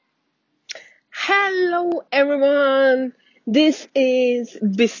Hello everyone, this is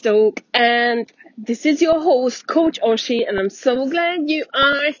Bistoke and this is your host Coach Oshi, and I'm so glad you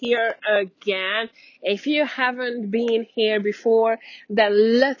are here again. If you haven't been here before,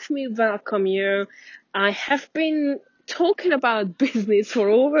 then let me welcome you. I have been talking about business for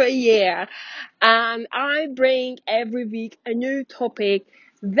over a year, and I bring every week a new topic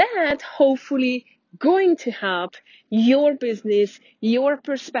that hopefully going to help your business, your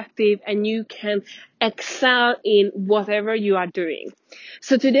perspective, and you can excel in whatever you are doing.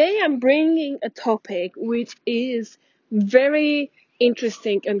 So today I'm bringing a topic which is very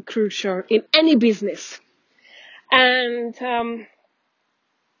interesting and crucial in any business. And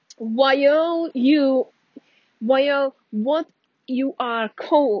while what you are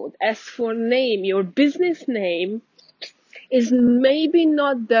called as for name, your business name is maybe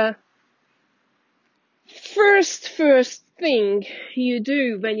not the first thing you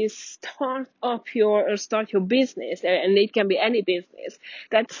do when you start your business, and it can be any business.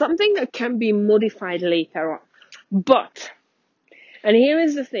 That's something that can be modified later on. But, and here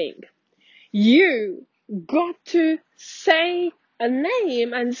is the thing, you got to say a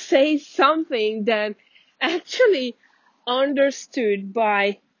name and say something that actually understood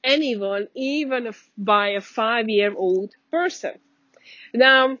by anyone, even by a 5-year-old person.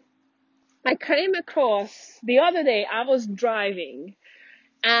 Now, I came across the other day, I was driving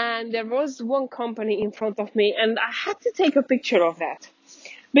and there was one company in front of me, and I had to take a picture of that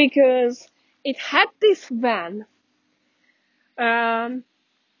because it had this van, I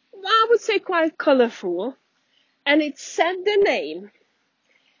would say quite colorful, and it said the name.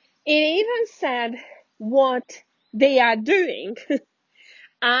 It even said what they are doing,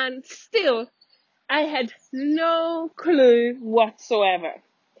 and still I had no clue whatsoever.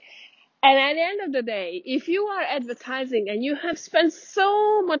 And at the end of the day, if you are advertising and you have spent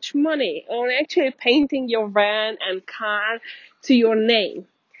so much money on actually painting your van and car to your name,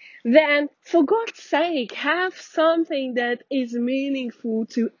 then for God's sake, have something that is meaningful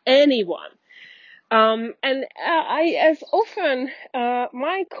to anyone. And I, as often,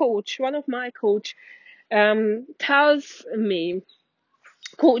 one of my coach, tells me,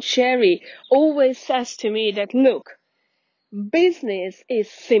 Coach Sherry always says to me that, look, business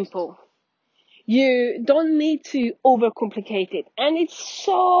is simple. You don't need to overcomplicate it. And it's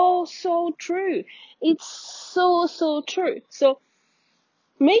so true. It's so true. So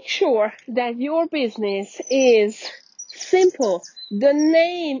make sure that your business is simple. The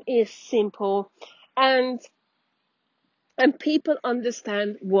name is simple, and people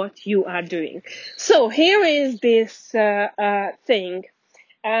understand what you are doing. So here is this thing.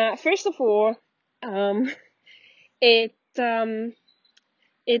 First of all, it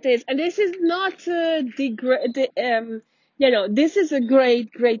it is, and this is not this is a great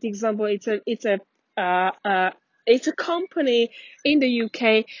example. It's a company in the UK,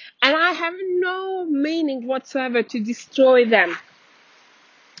 and I have no meaning whatsoever to destroy them.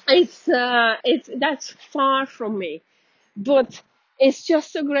 It's that's far from me, but it's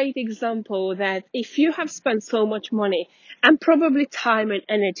just a great example that if you have spent so much money and probably time and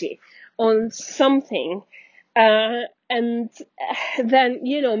energy on something, and then,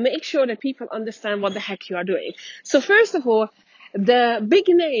 make sure that people understand what the heck you are doing. So first of all, the big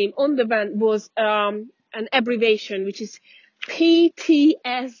name on the van was an abbreviation, which is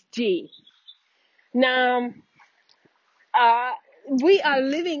PTSG. Now, uh, we are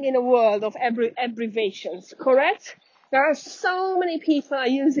living in a world of abbreviations, correct? There are so many people are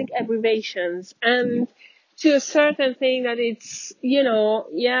using abbreviations, and to a certain thing that it's, while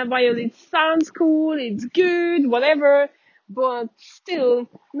it sounds cool, it's good, whatever, but still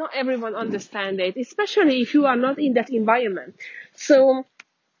not everyone understands it, especially if you are not in that environment. So,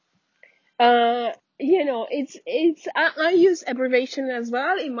 I use abbreviation as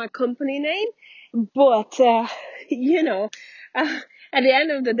well in my company name, but, you know, at the end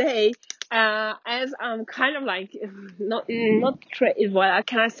of the day, as I'm kind of like,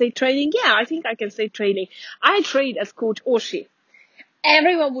 can I say trading? Yeah, I think I can say trading. I trade as Coach Oshi.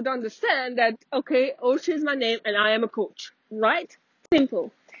 Everyone would understand that, okay, Oshi is my name and I am a coach, right?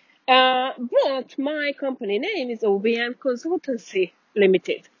 Simple. But my company name is OBM Consultancy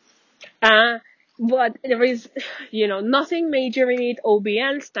Limited. Uh, but there is, nothing major in it.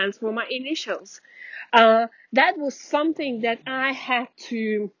 OBN stands for my initials. That was something that I had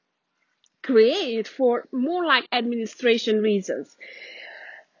to create for more like administration reasons.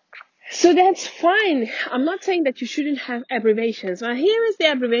 So that's fine. I'm not saying that you shouldn't have abbreviations. Now here is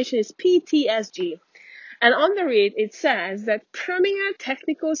the abbreviation is PTSG. And under it says that Premier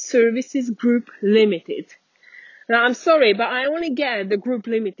Technical Services Group Limited. Now I'm sorry, but I only get the Group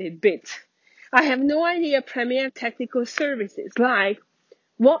Limited bit. I have no idea Premier Technical Services. Like,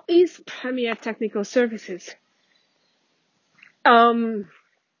 what is Premier Technical Services?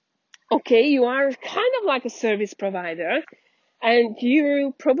 Okay, you are kind of like a service provider, and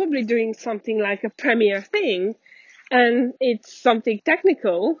you're probably doing something like a Premier thing, and it's something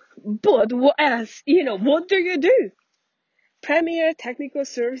technical, but what else? What do you do? Premier Technical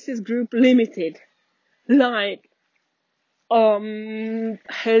Services Group Limited. Like, hello,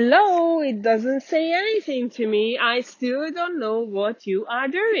 it doesn't say anything to me. I still don't know what you are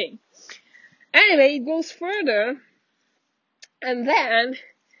doing. Anyway, it goes further, and then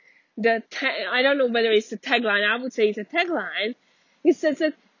I don't know whether it's a tagline, I would say it's a tagline. It says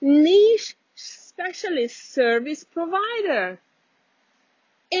a niche specialist service provider.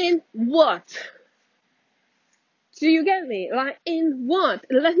 In what? Do you get me? Like, in what?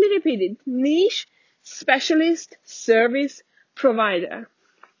 Let me repeat it. Niche specialist service provider.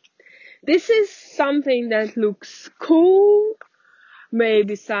 This is something that looks cool,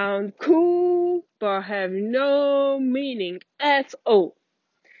 maybe sound cool, but have no meaning at all.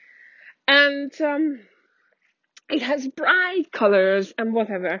 And it has bright colors and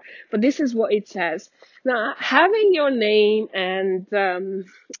whatever, but this is what it says. Now, having your name and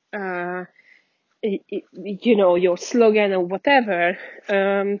your slogan or whatever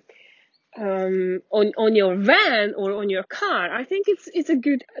on your van or on your car, I think it's a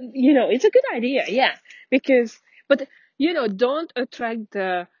good it's a good idea, yeah. But don't attract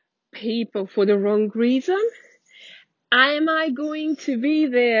the people for the wrong reason. Am I going to be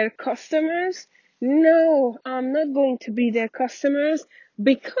their customers? No, I'm not going to be their customers,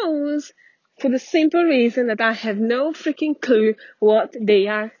 because for the simple reason that I have no freaking clue what they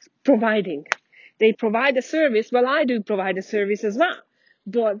are providing. They provide a service. Well, I do provide a service as well,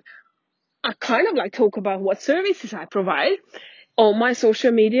 but I kind of like talk about what services I provide on my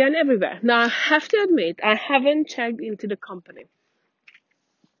social media and everywhere. Now, I have to admit, I haven't checked into the company.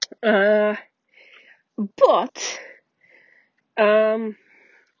 But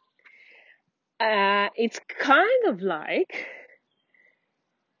it's kind of like,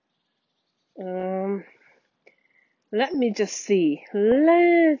 let me just see.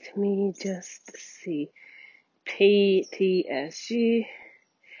 PTSG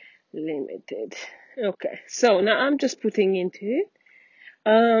Limited. Okay, so now I'm just putting into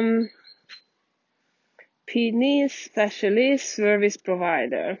it. Niche specialist service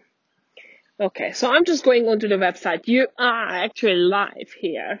provider. Okay, so I'm just going onto the website. You are actually live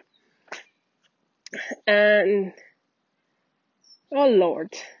here. And, oh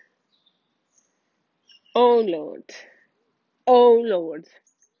Lord. Oh Lord. Oh Lord.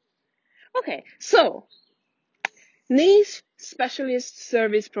 Okay, so, niche specialist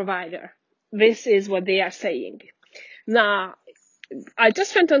service provider. This is what they are saying. Now, I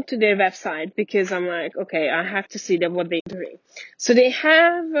just went onto their website because I'm like, okay, I have to see what they're doing. So they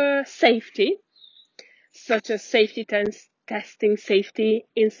have safety, such as safety testing, safety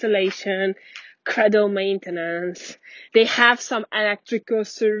installation, cradle maintenance. They have some electrical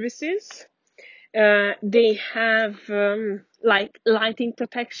services. They have like lighting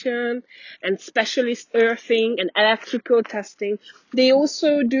protection and specialist earthing and electrical testing. They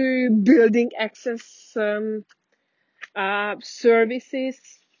also do building access services,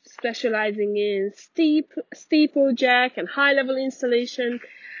 specializing in steeple jack and high level installation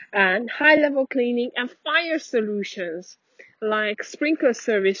and high level cleaning and fire solutions like sprinkler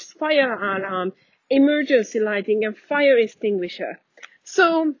service, fire alarm, emergency lighting and fire extinguisher.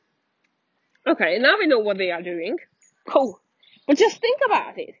 So, okay, now we know what they are doing. Cool. But just think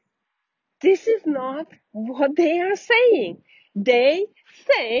about it. This is not what they are saying. They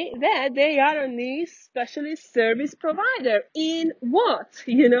say that they are a niche specialist service provider. In what?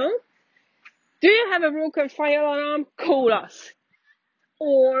 Do you have a broken fire alarm? Call us.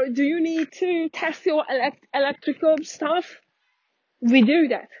 Or do you need to test your electrical stuff? We do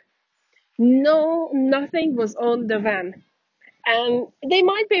that. No, nothing was on the van. And they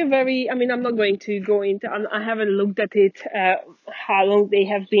might be I'm not going to go into, I haven't looked at it, how long they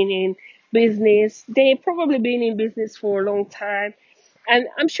have been in business. They've probably been in business for a long time. And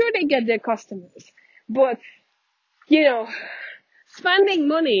I'm sure they get their customers. But, spending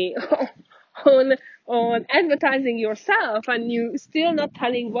money on, on advertising yourself and you still not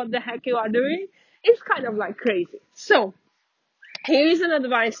telling what the heck you are doing, is kind of like crazy. So, here is an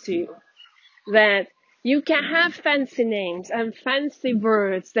advice to you, that you can have fancy names and fancy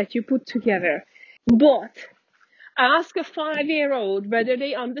words that you put together, but ask a 5-year-old whether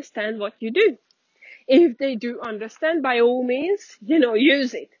they understand what you do. If they do understand, by all means,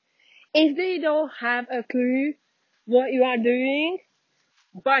 use it. If they don't have a clue what you are doing,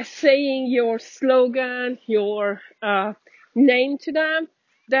 by saying your slogan, your name to them,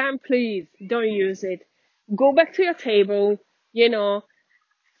 then please don't use it. Go back to your table, you know,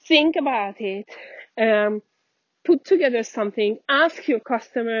 think about it, um, put together something, ask your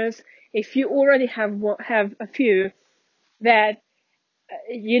customers if you already have a few that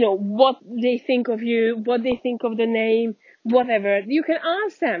what they think of you, what they think of the name, whatever. You can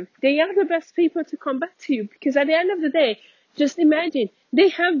ask them. They are the best people to come back to you, because at the end of the day, just imagine they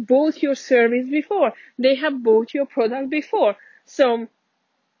have bought your service before, they have bought your product before. So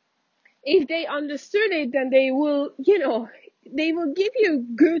if they understood it, then they will give you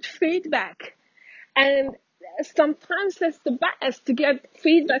good feedback. And sometimes that's the best, to get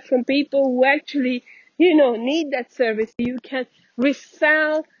feedback from people who actually, need that service. You can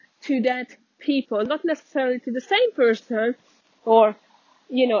resell to that people, not necessarily to the same person, or, at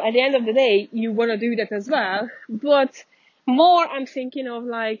the end of the day, you want to do that as well. But more, I'm thinking of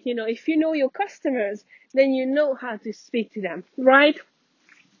like, if you know your customers, then you know how to speak to them, right?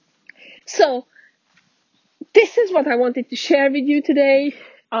 So this is what I wanted to share with you today.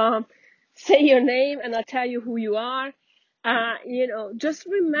 Say your name and I'll tell you who you are. Just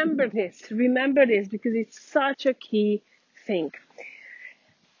remember this because it's such a key thing.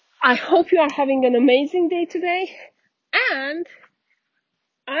 I hope you are having an amazing day today, and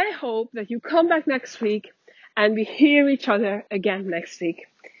I hope that you come back next week and we hear each other again next week.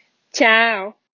 Ciao.